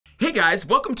Hey guys,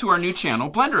 welcome to our new channel,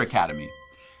 Blender Academy.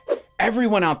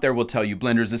 Everyone out there will tell you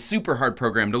Blender is a super hard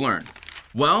program to learn.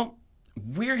 Well,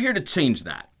 we're here to change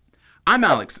that. I'm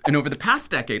Alex, and over the past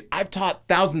decade, I've taught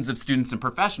thousands of students and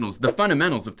professionals the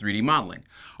fundamentals of 3D modeling.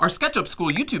 Our SketchUp School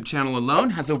YouTube channel alone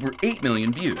has over 8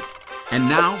 million views. And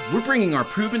now, we're bringing our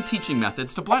proven teaching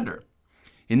methods to Blender.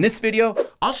 In this video,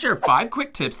 I'll share 5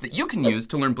 quick tips that you can use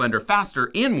to learn Blender faster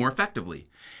and more effectively.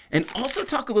 And also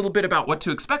talk a little bit about what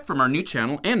to expect from our new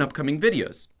channel and upcoming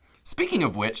videos. Speaking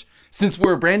of which, since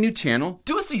we're a brand new channel,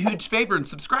 do us a huge favor and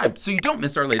subscribe so you don't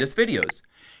miss our latest videos.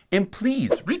 And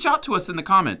please reach out to us in the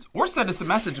comments or send us a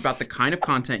message about the kind of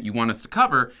content you want us to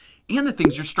cover and the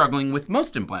things you're struggling with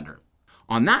most in Blender.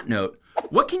 On that note,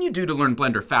 what can you do to learn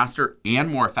Blender faster and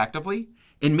more effectively?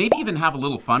 And maybe even have a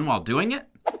little fun while doing it?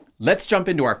 Let's jump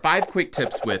into our 5 quick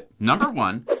tips with number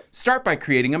 1, start by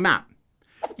creating a map.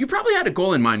 You probably had a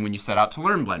goal in mind when you set out to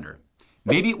learn Blender.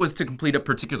 Maybe it was to complete a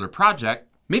particular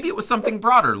project. Maybe it was something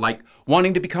broader, like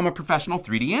wanting to become a professional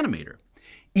 3D animator.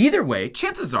 Either way,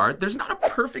 chances are there's not a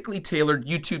perfectly tailored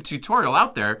YouTube tutorial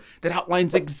out there that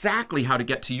outlines exactly how to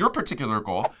get to your particular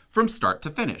goal from start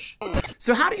to finish.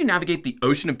 So how do you navigate the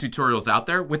ocean of tutorials out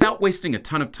there without wasting a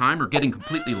ton of time or getting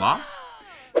completely lost?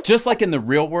 Just like in the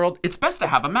real world, it's best to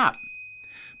have a map.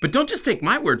 But don't just take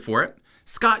my word for it.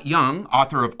 Scott Young,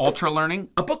 author of Ultra Learning,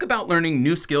 a book about learning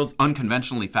new skills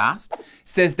unconventionally fast,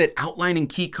 says that outlining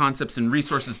key concepts and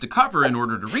resources to cover in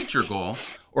order to reach your goal,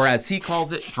 or as he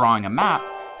calls it, drawing a map,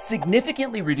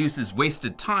 significantly reduces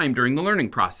wasted time during the learning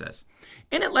process.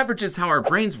 And it leverages how our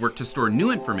brains work to store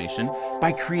new information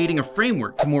by creating a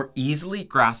framework to more easily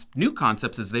grasp new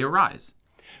concepts as they arise.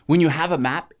 When you have a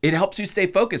map, it helps you stay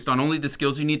focused on only the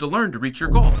skills you need to learn to reach your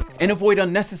goal and avoid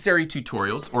unnecessary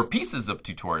tutorials or pieces of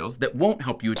tutorials that won't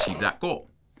help you achieve that goal.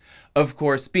 Of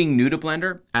course, being new to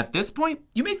Blender, at this point,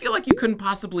 you may feel like you couldn't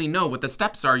possibly know what the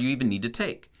steps are you even need to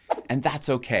take. And that's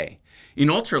okay. In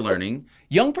Ultra Learning,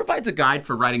 Young provides a guide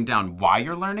for writing down why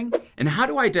you're learning and how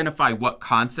to identify what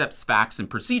concepts, facts, and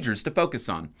procedures to focus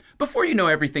on before you know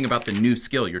everything about the new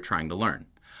skill you're trying to learn.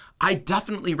 I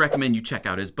definitely recommend you check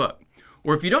out his book.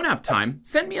 Or if you don't have time,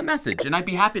 send me a message and I'd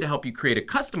be happy to help you create a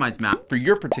customized map for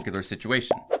your particular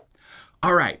situation.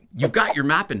 All right, you've got your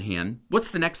map in hand. What's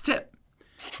the next tip?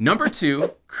 Number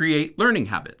 2, create learning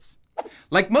habits.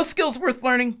 Like most skills worth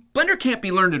learning, Blender can't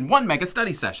be learned in one mega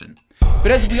study session. But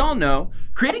as we all know,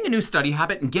 creating a new study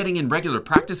habit and getting in regular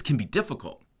practice can be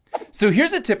difficult. So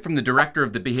here's a tip from the director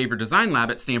of the Behavior Design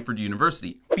Lab at Stanford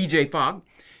University, BJ Fogg.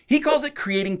 He calls it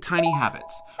creating tiny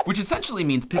habits, which essentially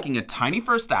means picking a tiny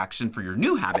first action for your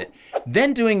new habit,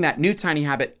 then doing that new tiny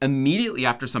habit immediately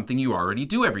after something you already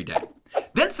do every day.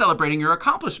 Then celebrating your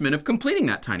accomplishment of completing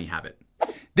that tiny habit.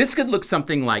 This could look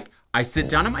something like, I sit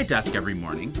down at my desk every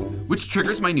morning, which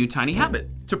triggers my new tiny habit,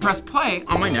 to press play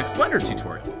on my next Blender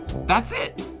tutorial. That's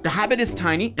it. The habit is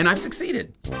tiny and I've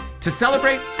succeeded. To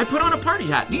celebrate, I put on a party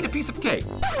hat and eat a piece of cake.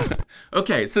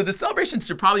 Okay, so the celebration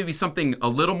should probably be something a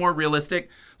little more realistic,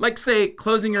 like say,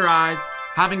 closing your eyes,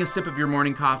 having a sip of your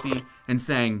morning coffee, and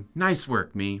saying, nice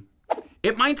work, me.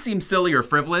 It might seem silly or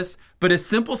frivolous, but a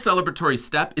simple celebratory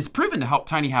step is proven to help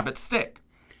tiny habits stick.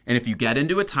 And if you get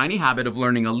into a tiny habit of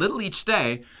learning a little each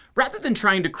day, rather than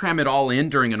trying to cram it all in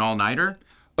during an all-nighter,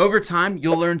 over time,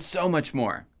 you'll learn so much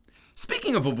more.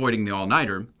 Speaking of avoiding the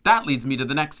all-nighter, that leads me to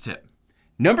the next tip.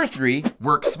 Number 3,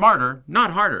 work smarter,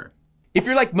 not harder. If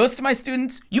you're like most of my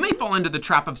students, you may fall into the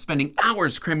trap of spending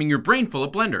hours cramming your brain full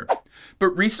of Blender.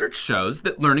 But research shows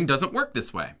that learning doesn't work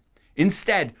this way.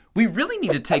 Instead, we really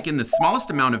need to take in the smallest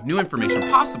amount of new information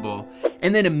possible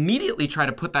and then immediately try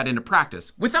to put that into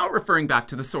practice without referring back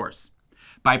to the source.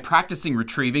 By practicing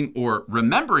retrieving or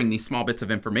remembering these small bits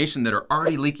of information that are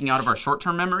already leaking out of our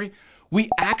short-term memory, we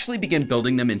actually begin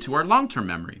building them into our long-term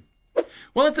memory.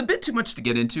 While it's a bit too much to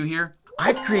get into here,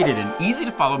 I've created an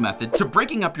easy-to-follow method to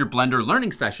breaking up your Blender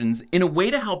learning sessions in a way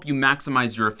to help you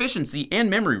maximize your efficiency and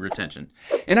memory retention.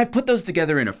 And I've put those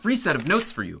together in a free set of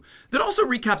notes for you that also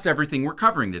recaps everything we're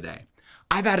covering today.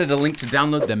 I've added a link to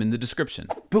download them in the description.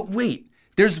 But wait,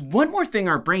 there's one more thing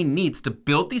our brain needs to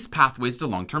build these pathways to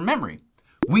long-term memory.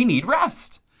 We need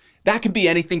rest. That can be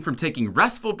anything from taking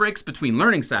restful breaks between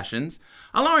learning sessions,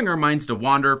 allowing our minds to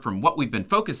wander from what we've been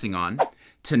focusing on,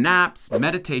 to naps,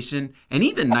 meditation, and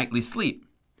even nightly sleep.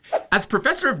 As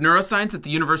professor of neuroscience at the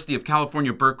University of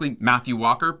California, Berkeley, Matthew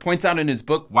Walker points out in his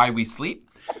book, Why We Sleep,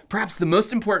 perhaps the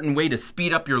most important way to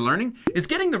speed up your learning is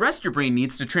getting the rest your brain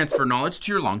needs to transfer knowledge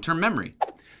to your long-term memory.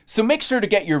 So make sure to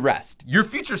get your rest. Your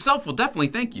future self will definitely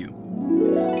thank you.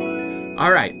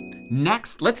 All right.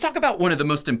 Next, let's talk about one of the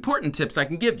most important tips I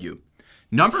can give you.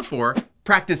 Number 4,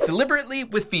 practice deliberately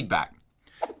with feedback.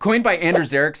 Coined by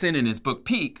Anders Ericsson in his book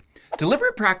Peak,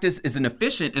 Deliberate practice is an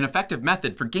efficient and effective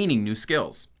method for gaining new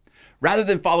skills. Rather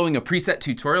than following a preset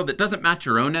tutorial that doesn't match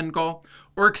your own end goal,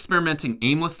 or experimenting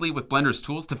aimlessly with Blender's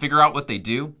tools to figure out what they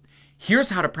do, here's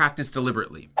how to practice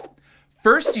deliberately.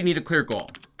 First, you need a clear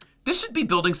goal. This should be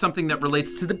building something that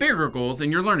relates to the bigger goals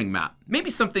in your learning map.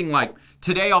 Maybe something like,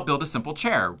 today I'll build a simple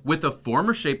chair with a form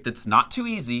or shape that's not too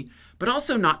easy, but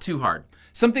also not too hard.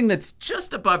 Something that's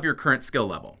just above your current skill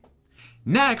level.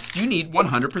 Next, you need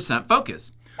 100%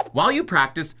 focus. While you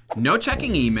practice, no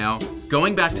checking email,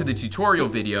 going back to the tutorial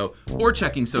video, or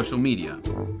checking social media.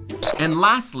 And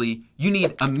lastly, you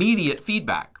need immediate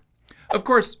feedback. Of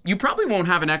course, you probably won't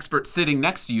have an expert sitting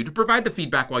next to you to provide the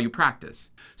feedback while you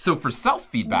practice. So for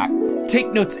self-feedback,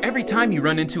 take notes every time you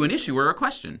run into an issue or a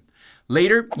question.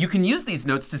 Later, you can use these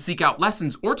notes to seek out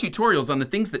lessons or tutorials on the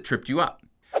things that tripped you up.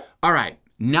 All right,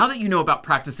 now that you know about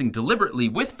practicing deliberately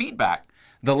with feedback,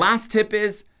 the last tip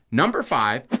is, number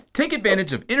 5, take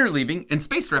advantage of interleaving and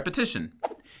spaced repetition.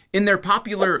 In their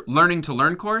popular Learning to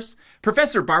Learn course,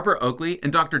 Professor Barbara Oakley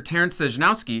and Dr. Terence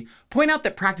Sejnowski point out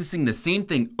that practicing the same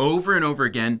thing over and over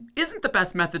again isn't the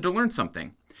best method to learn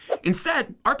something.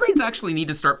 Instead, our brains actually need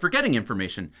to start forgetting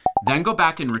information, then go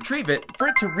back and retrieve it for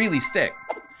it to really stick.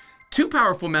 2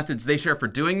 powerful methods they share for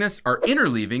doing this are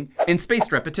interleaving and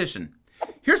spaced repetition.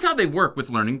 Here's how they work with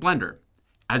learning Blender.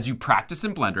 As you practice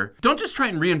in Blender, don't just try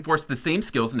and reinforce the same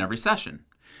skills in every session.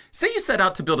 Say you set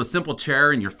out to build a simple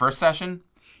chair in your first session.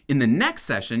 In the next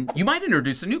session, you might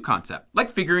introduce a new concept, like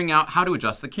figuring out how to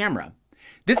adjust the camera.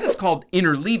 This is called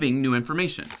interleaving new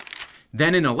information.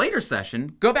 Then in a later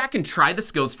session, go back and try the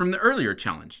skills from the earlier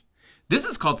challenge. This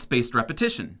is called spaced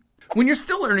repetition. When you're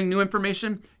still learning new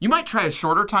information, you might try a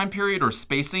shorter time period or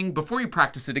spacing before you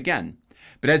practice it again.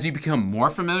 But as you become more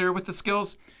familiar with the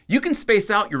skills, you can space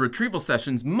out your retrieval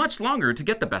sessions much longer to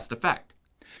get the best effect.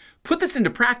 Put this into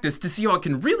practice to see how it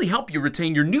can really help you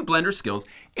retain your new Blender skills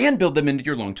and build them into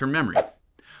your long-term memory.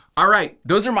 All right,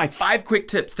 those are my 5 quick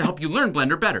tips to help you learn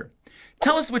Blender better.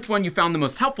 Tell us which one you found the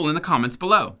most helpful in the comments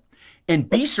below. And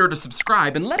be sure to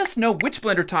subscribe and let us know which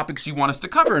Blender topics you want us to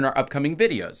cover in our upcoming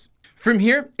videos. From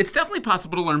here, it's definitely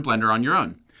possible to learn Blender on your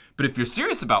own. But if you're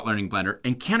serious about learning Blender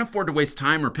and can't afford to waste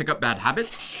time or pick up bad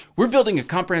habits, we're building a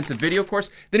comprehensive video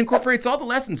course that incorporates all the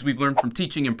lessons we've learned from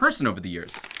teaching in person over the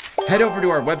years. Head over to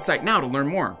our website now to learn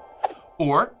more.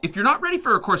 Or, if you're not ready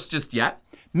for a course just yet,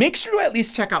 make sure to at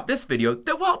least check out this video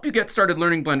that will help you get started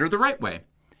learning Blender the right way.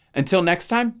 Until next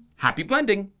time, happy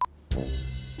blending!